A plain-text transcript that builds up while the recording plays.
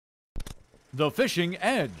The Fishing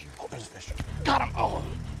Edge. Oh, there's a fish. Got him. Oh.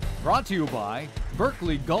 Brought to you by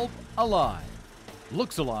Berkeley Gulp Alive.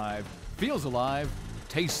 Looks alive, feels alive,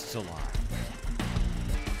 tastes alive.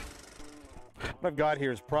 What I've got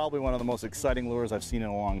here is probably one of the most exciting lures I've seen in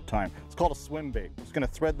a long time. It's called a Swimbait. I'm just going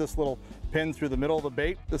to thread this little pin through the middle of the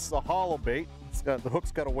bait. This is a hollow bait. The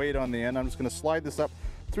hook's got a weight on the end. I'm just going to slide this up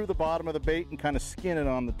through the bottom of the bait and kind of skin it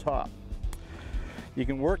on the top. You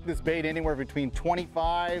can work this bait anywhere between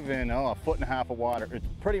 25 and a foot and a half of water. It's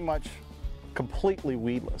pretty much completely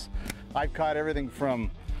weedless. I've caught everything from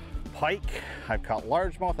pike, I've caught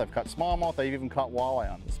largemouth, I've caught smallmouth, I've even caught walleye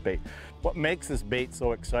on this bait. What makes this bait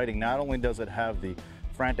so exciting, not only does it have the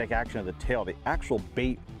frantic action of the tail, the actual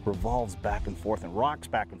bait revolves back and forth and rocks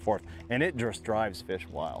back and forth, and it just drives fish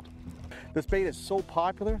wild. This bait is so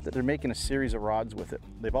popular that they're making a series of rods with it.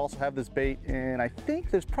 They've also have this bait, and I think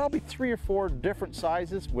there's probably 3 or 4 different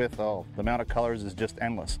sizes with, the amount of colors is just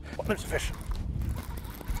endless. Oh, there's a fish.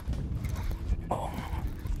 Oh,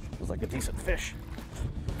 feels like a decent fish.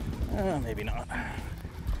 Maybe not.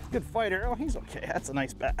 Good fighter. Oh, he's okay. That's a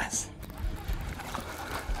nice bass.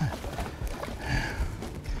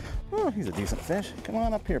 Oh, he's a decent fish. Come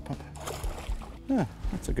on up here, pump.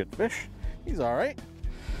 That's a good fish. He's all right.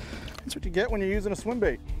 That's what you get when you're using a swim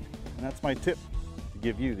bait. And that's my tip to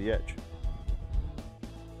give you the edge.